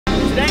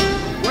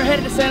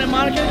headed to Santa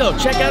Monica to go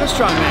check out a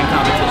strongman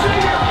competition.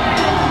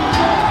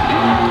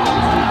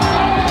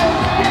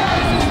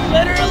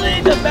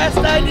 Literally the best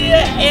idea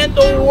and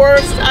the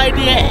worst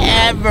idea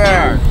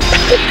ever.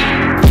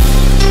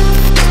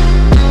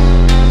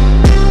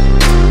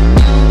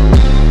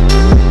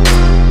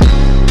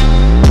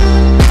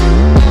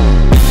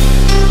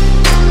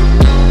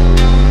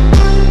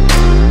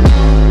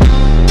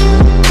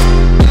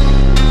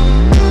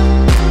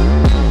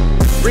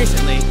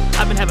 Recently,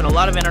 I've been having a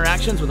lot of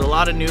interactions with a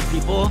lot of new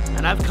people,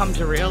 and I've come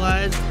to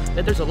realize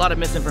that there's a lot of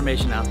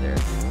misinformation out there.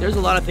 There's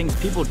a lot of things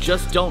people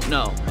just don't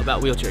know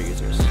about wheelchair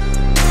users.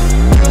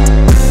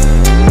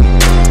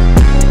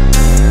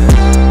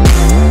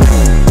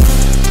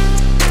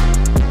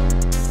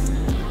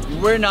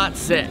 We're not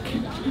sick.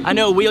 I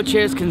know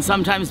wheelchairs can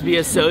sometimes be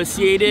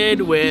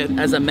associated with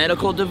as a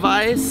medical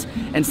device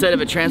instead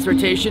of a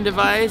transportation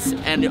device,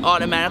 and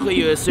automatically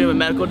you assume a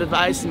medical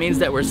device means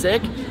that we're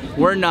sick.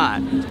 We're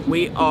not.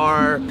 We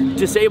are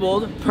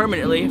disabled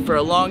permanently for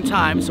a long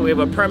time, so we have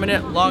a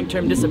permanent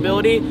long-term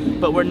disability,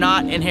 but we're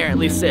not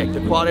inherently sick. The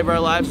quality of our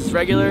lives is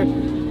regular.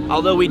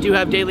 Although we do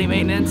have daily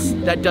maintenance,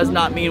 that does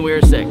not mean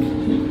we're sick.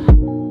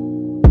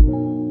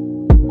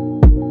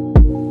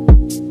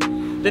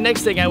 The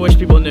next thing I wish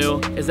people knew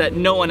is that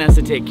no one has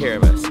to take care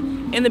of us.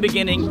 In the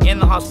beginning, in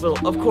the hospital,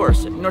 of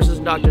course, nurses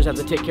and doctors have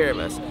to take care of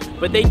us,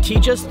 but they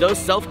teach us those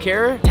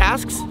self-care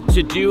tasks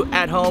to do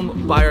at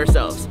home by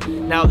ourselves.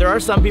 Now, there are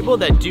some people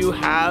that do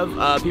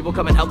have people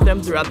come and help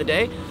them throughout the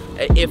day,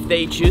 if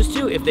they choose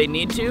to, if they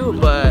need to,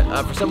 but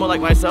for someone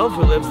like myself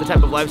who lives the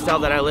type of lifestyle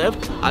that I live,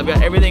 I've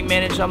got everything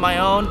managed on my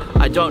own.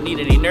 I don't need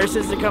any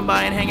nurses to come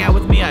by and hang out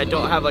with me. I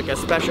don't have like a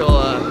special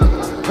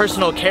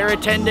personal care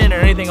attendant or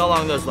anything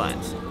along those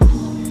lines.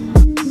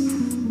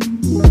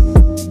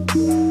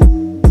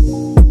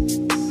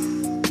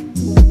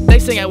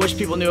 Next thing I wish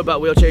people knew about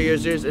wheelchair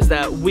users is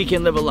that we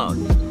can live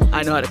alone.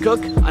 I know how to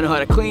cook, I know how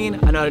to clean,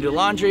 I know how to do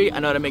laundry, I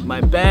know how to make my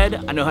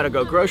bed, I know how to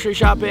go grocery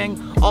shopping.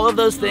 All of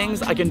those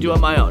things I can do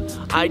on my own.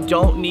 I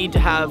don't need to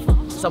have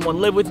someone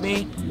live with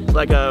me,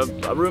 like a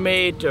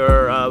roommate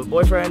or a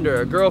boyfriend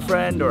or a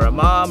girlfriend or a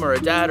mom or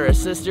a dad or a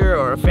sister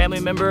or a family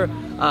member.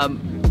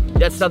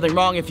 That's nothing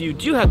wrong if you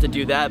do have to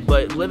do that,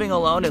 but living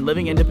alone and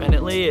living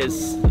independently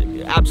is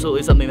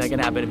absolutely something that can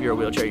happen if you're a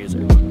wheelchair user,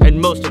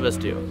 and most of us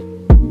do.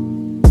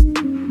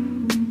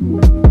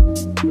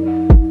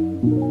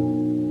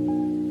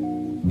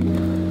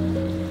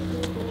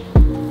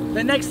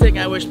 The next thing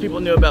I wish people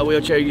knew about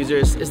wheelchair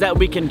users is that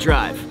we can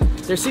drive.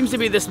 There seems to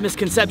be this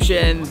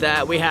misconception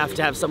that we have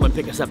to have someone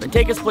pick us up and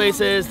take us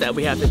places, that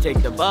we have to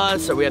take the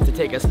bus, or we have to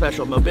take a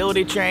special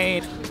mobility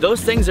train.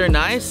 Those things are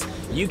nice.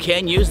 You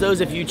can use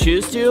those if you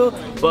choose to,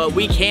 but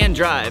we can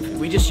drive.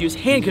 We just use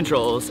hand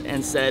controls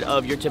instead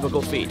of your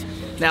typical feet.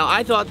 Now,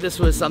 I thought this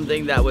was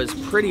something that was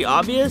pretty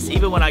obvious.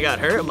 Even when I got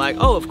hurt, I'm like,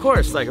 oh, of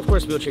course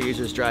wheelchair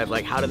users drive.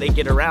 Like, how do they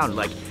get around?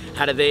 Like,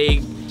 how do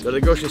they go to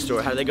the grocery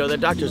store? How do they go to their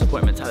doctor's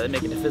appointments? How do they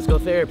make it to physical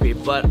therapy?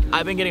 But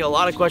I've been getting a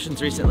lot of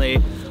questions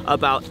recently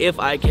about if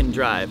I can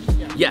drive.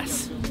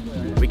 Yes,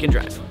 we can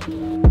drive.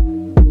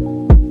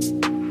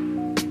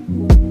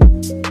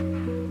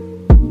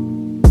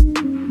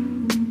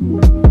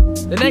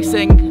 The next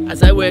thing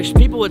is I wish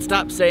people would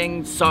stop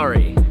saying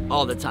sorry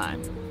all the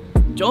time.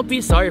 Don't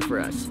be sorry for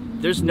us.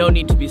 There's no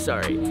need to be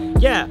sorry.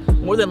 Yeah,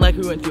 more than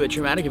likely we went through a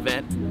traumatic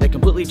event that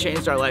completely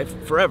changed our life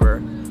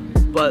forever,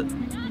 but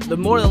the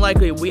more than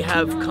likely we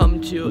have come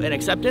to an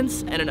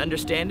acceptance and an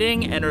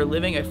understanding and are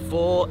living a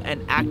full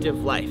and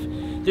active life.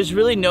 There's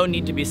really no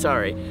need to be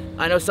sorry.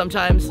 I know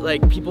sometimes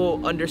like people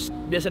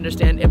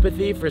misunderstand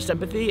empathy for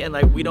sympathy, and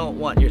like we don't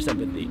want your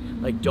sympathy.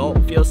 Like,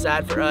 don't feel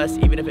sad for us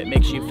even if it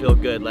makes you feel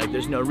good. Like,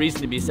 there's no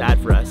reason to be sad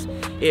for us.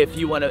 If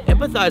you want to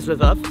empathize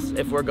with us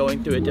if we're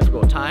going through a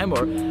difficult time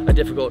or a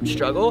difficult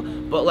struggle,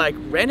 but like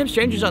random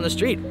strangers on the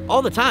street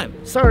all the time.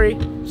 Sorry,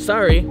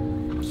 sorry,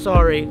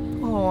 sorry,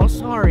 oh,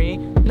 sorry.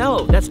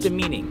 No, that's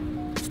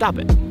demeaning. Stop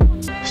it.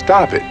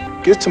 Stop it.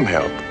 Get some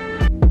help.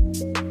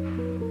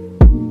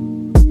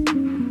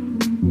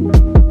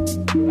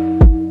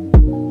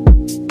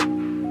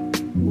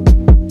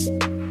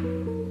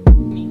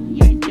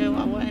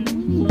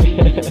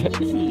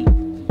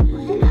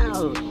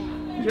 Hello.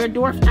 You're a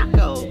dwarf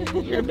taco.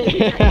 You're a baby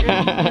taco.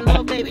 You're a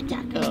little baby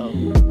taco.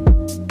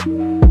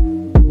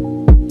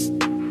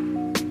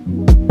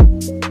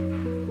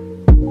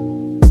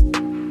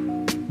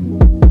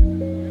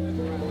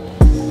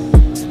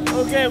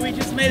 Okay, we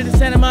just made it to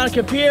Santa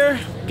Monica Pier.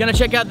 Gonna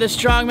check out this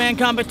strongman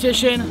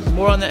competition.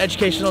 More on the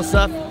educational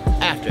stuff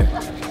after.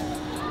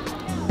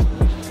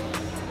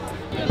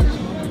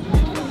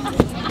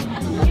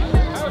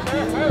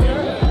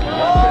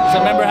 So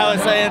remember how I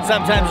was saying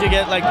sometimes you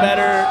get like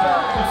better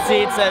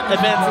seats at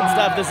events and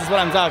stuff? This is what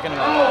I'm talking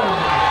about.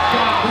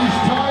 He's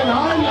tied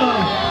on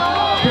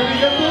now. Can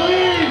you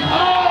believe?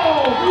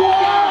 Oh,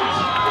 what?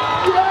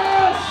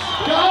 Yes!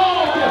 Go!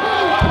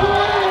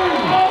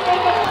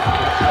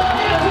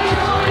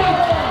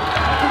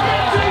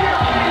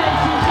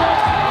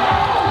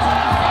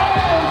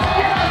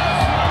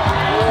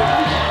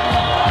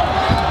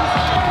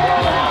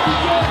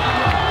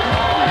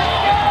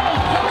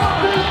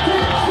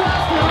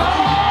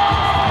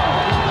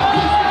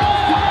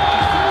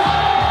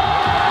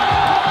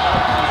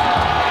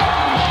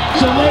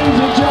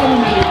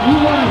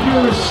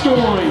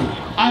 story,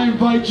 I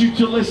invite you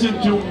to listen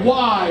to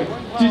why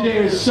today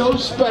is so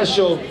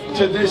special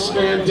to this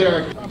man,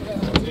 Derek.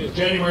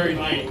 January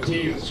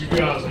 19th,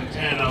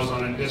 2010, I was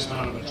on a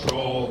dismounted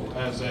patrol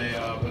as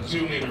a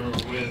platoon leader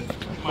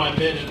with my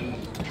men in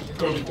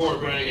Groveland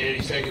Fort running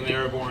 82nd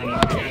Airborne, and we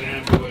got an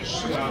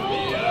ambush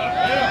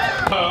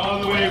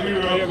on the way. We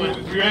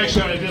were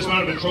actually on a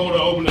dismounted patrol to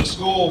open a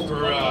school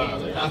for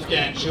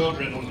Afghan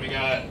children when we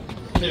got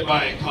hit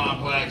by a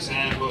complex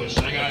ambush.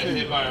 I got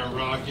hit by a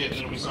rocket,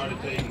 and we started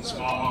taking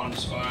small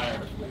arms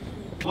fire.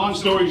 Long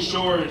story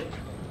short,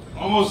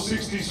 almost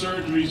 60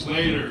 surgeries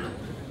later,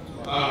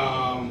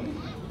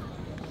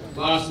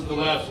 loss of the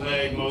left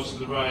leg, most of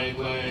the right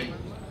leg,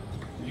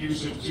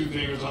 use of 2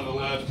 fingers on the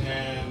left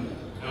hand,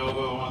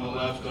 elbow on the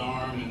left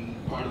arm,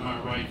 and part of my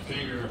right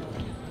finger.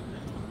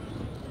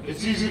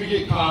 It's easy to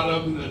get caught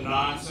up in the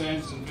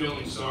nonsense and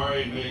feeling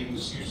sorry and making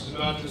excuses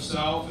about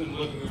yourself and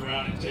looking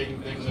around and taking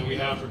things that we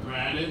have for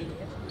granted.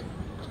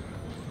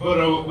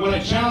 But what I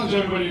challenge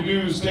everybody to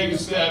do is take a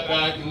step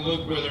back and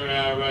look where they're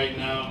at right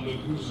now and look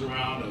who's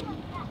around them.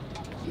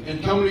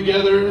 And coming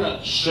together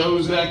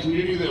shows that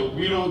community that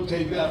we don't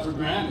take that for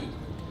granted.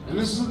 And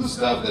this is the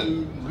stuff that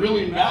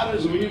really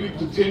matters and we need to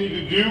continue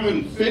to do,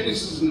 and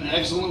fitness is an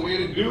excellent way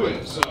to do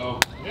it. So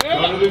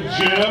go to the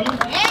gym,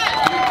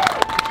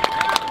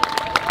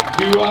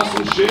 do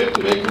awesome shit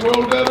to make the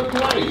world a better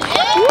place.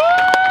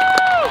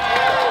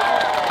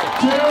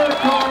 Derek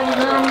Carter,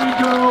 there we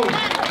go.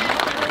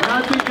 And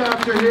I think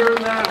after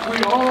hearing that, we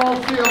all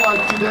feel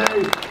like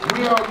today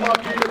we are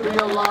lucky to be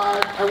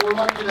alive, and we're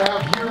lucky to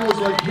have heroes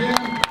like him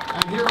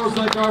and heroes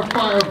like our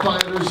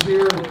firefighters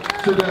here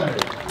today.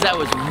 That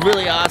was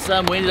really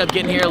awesome. We ended up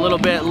getting here a little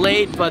bit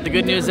late, but the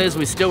good news is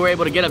we still were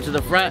able to get up to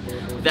the front.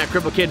 That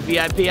Cripple Kid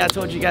VIP I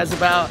told you guys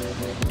about.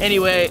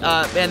 Anyway,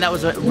 man, that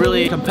was a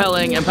really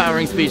compelling,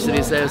 empowering speech that he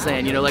was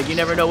saying. You know, like, you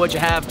never know what you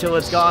have till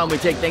it's gone. We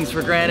take things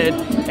for granted.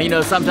 And, you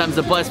know, sometimes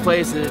the best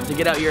place to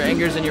get out your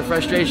angers and your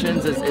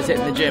frustrations is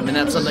hitting the gym. And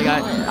that's something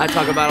I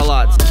talk about a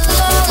lot.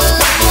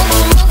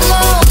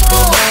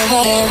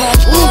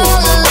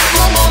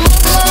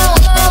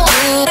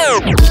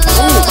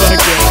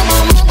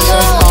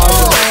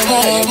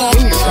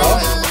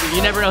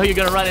 You never know who you're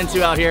going to run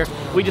into out here.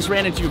 We just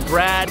ran into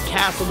Brad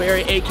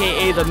Castleberry,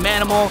 aka the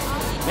Manimal.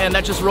 And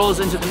that just rolls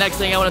into the next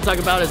thing I want to talk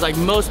about is, like,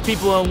 most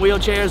people in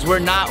wheelchairs, we're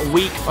not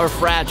weak or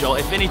fragile.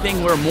 If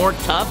anything, we're more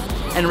tough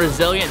and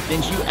resilient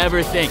than you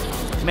ever think.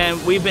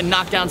 Man, we've been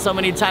knocked down so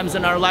many times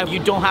in our life. You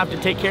don't have to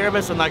take care of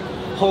us and, like,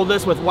 hold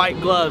us with white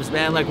gloves,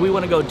 man. Like, we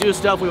want to go do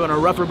stuff. We want to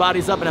rough our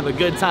bodies up and have a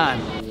good time.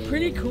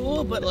 Pretty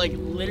cool, but, like,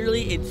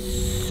 literally it's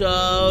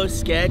so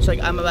sketch. Like,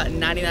 I'm about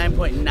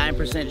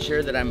 99.9%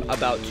 sure that I'm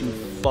about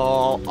to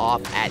fall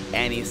off at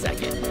any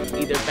second,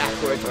 either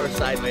backwards or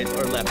sideways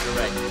or left or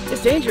right.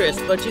 It's dangerous,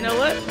 but you know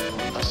what?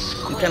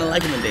 I'm kind of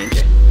liking the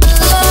danger.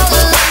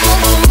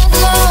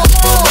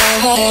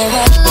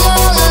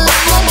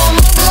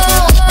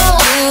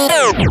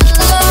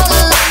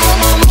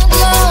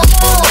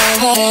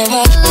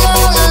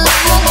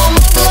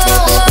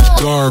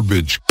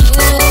 Garbage.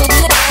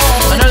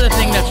 Another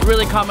thing that's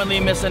really commonly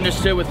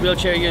misunderstood with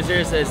wheelchair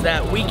users is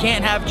that we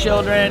can't have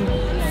children,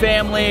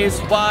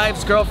 families,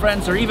 wives,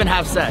 girlfriends, or even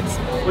have sex,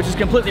 which is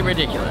completely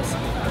ridiculous.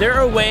 There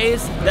are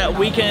ways that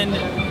we can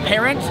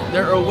parent,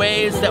 there are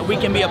ways that we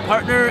can be a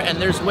partner,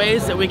 and there's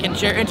ways that we can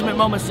share intimate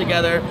moments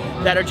together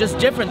that are just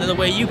different than the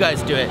way you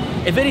guys do it.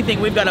 If anything,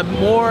 we've got a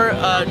more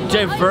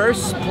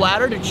diverse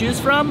platter to choose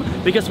from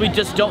because we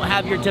just don't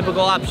have your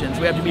typical options.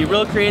 We have to be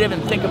real creative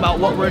and think about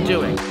what we're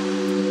doing.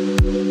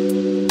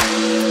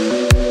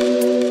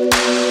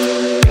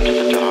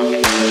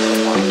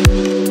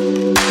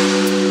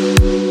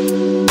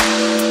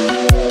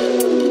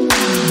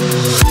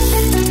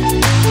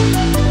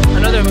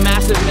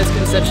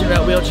 Misconception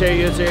about wheelchair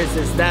users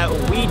is that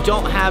we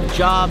don't have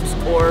jobs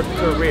or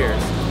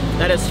careers.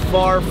 That is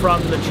far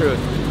from the truth.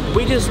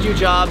 We just do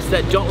jobs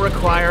that don't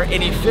require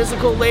any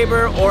physical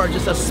labor or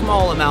just a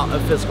small amount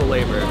of physical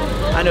labor.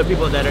 I know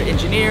people that are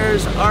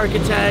engineers,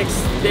 architects,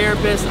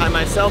 therapists. I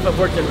myself have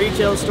worked in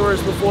retail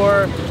stores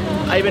before.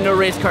 I even know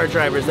race car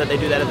drivers that they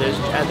do that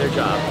at their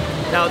job.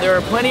 Now, there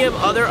are plenty of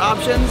other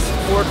options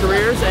for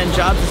careers and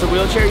jobs as a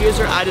wheelchair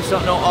user. I just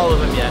don't know all of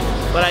them yet.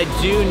 But I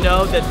do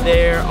know that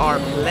there are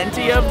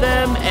plenty of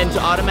them, and to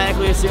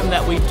automatically assume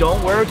that we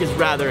don't work is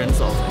rather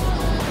insulting.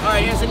 All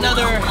right, here's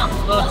another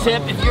little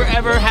tip. If you're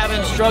ever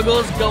having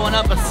struggles going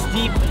up a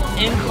steep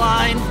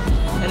incline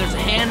and there's a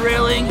hand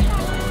railing,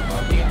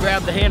 you can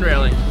grab the hand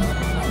railing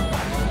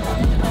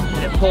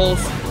and it pulls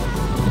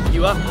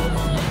you up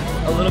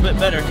a little bit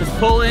better, because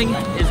pulling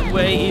is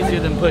way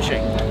easier than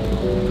pushing.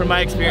 From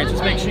my experience,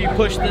 just make sure you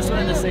push this one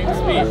at the same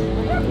speed.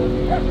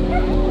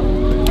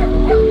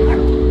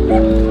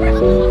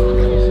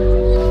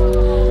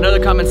 Another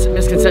common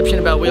misconception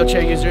about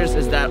wheelchair users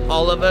is that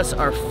all of us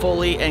are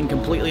fully and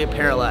completely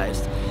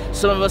paralyzed.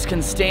 Some of us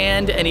can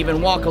stand and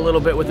even walk a little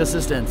bit with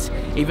assistance.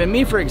 Even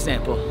me, for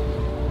example.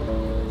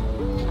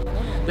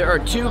 There are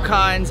two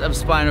kinds of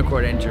spinal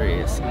cord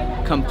injuries: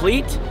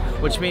 complete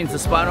which means the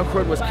spinal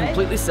cord was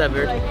completely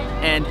severed,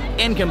 and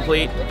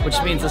incomplete,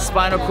 which means the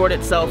spinal cord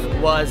itself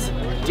was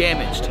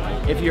damaged.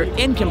 If you're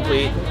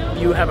incomplete,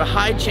 you have a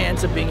high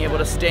chance of being able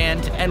to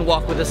stand and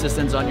walk with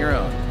assistance on your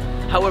own.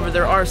 However,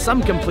 there are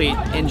some complete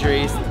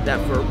injuries that,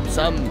 for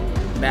some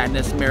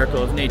madness,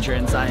 miracle of nature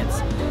and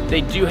science,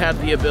 they do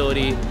have the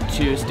ability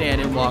to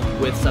stand and walk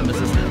with some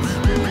assistance.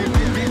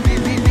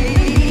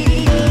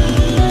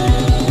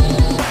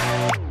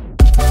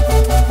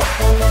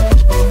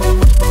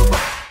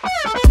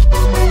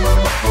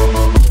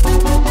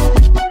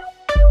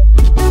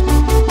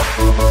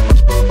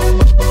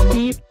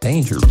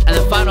 Danger. And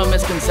the final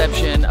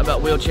misconception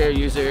about wheelchair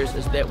users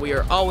is that we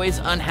are always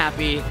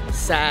unhappy,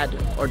 sad,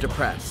 or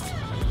depressed.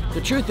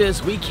 The truth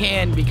is, we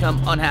can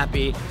become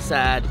unhappy,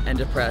 sad, and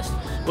depressed,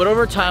 but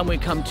over time we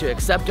come to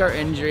accept our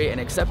injury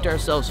and accept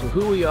ourselves for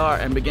who we are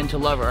and begin to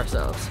love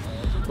ourselves.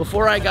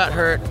 Before I got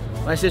hurt,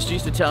 my sister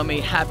used to tell me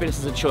happiness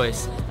is a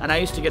choice, and I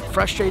used to get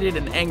frustrated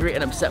and angry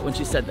and upset when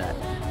she said that,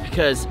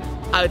 because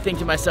I would think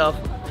to myself,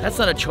 that's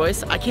not a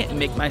choice. I can't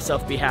make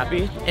myself be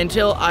happy.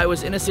 Until I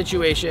was in a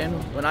situation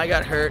when I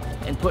got hurt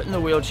and put in the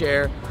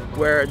wheelchair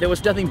where there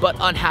was nothing but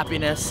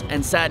unhappiness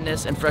and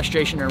sadness and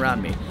frustration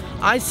around me.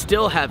 I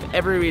still have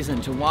every reason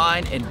to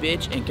whine and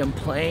bitch and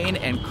complain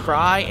and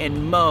cry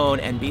and moan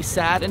and be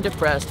sad and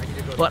depressed,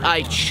 but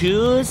I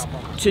choose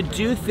to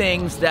do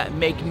things that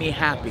make me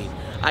happy.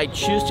 I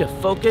choose to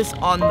focus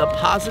on the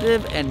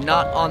positive and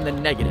not on the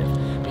negative.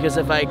 Because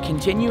if I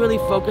continually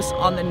focus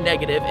on the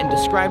negative and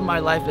describe my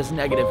life as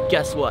negative,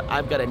 guess what?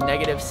 I've got a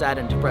negative, sad,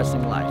 and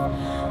depressing life.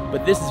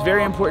 But this is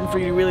very important for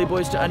you really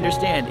boys to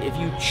understand. If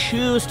you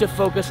choose to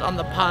focus on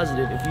the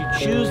positive, if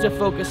you choose to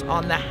focus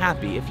on the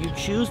happy, if you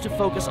choose to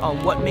focus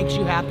on what makes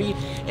you happy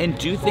and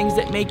do things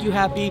that make you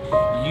happy,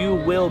 you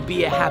will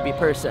be a happy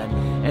person.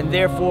 And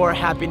therefore,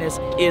 happiness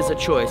is a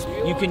choice.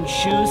 You can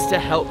choose to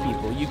help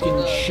people. You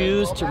can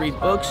choose to read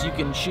books. You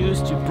can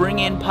choose to bring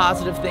in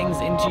positive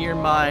things into your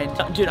mind.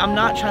 Dude, I'm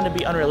not trying to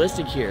be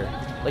unrealistic here.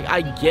 Like,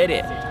 I get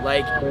it.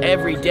 Like,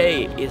 every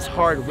day is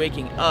hard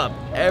waking up.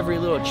 Every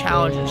little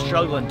challenge and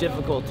struggle and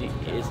difficulty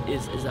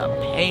is a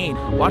pain.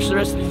 Watch the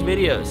rest of these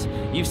videos.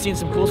 You've seen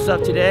some cool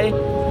stuff today.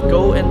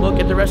 Go and look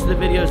at the rest of the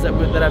videos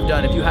that I've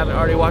done if you haven't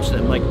already watched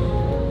them. Like,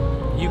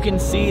 you can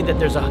see that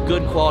there's a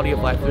good quality of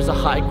life. There's a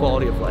high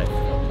quality of life.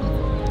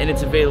 And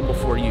it's available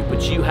for you,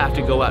 but you have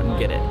to go out and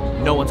get it.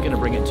 No one's gonna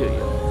bring it to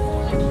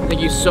you.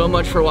 Thank you so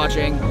much for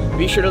watching.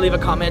 Be sure to leave a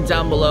comment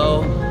down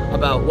below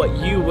about what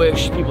you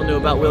wish people knew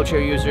about wheelchair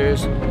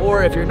users,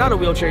 or if you're not a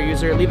wheelchair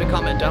user, leave a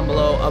comment down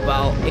below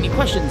about any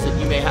questions that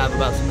you may have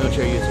about some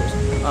wheelchair users.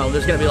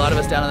 There's going to be a lot of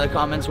us down in the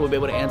comments, we'll be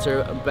able to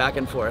answer back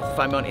and forth.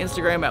 Find me on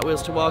Instagram at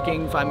Wheels to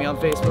Walking, find me on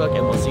Facebook,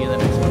 and we'll see you in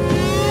the next one.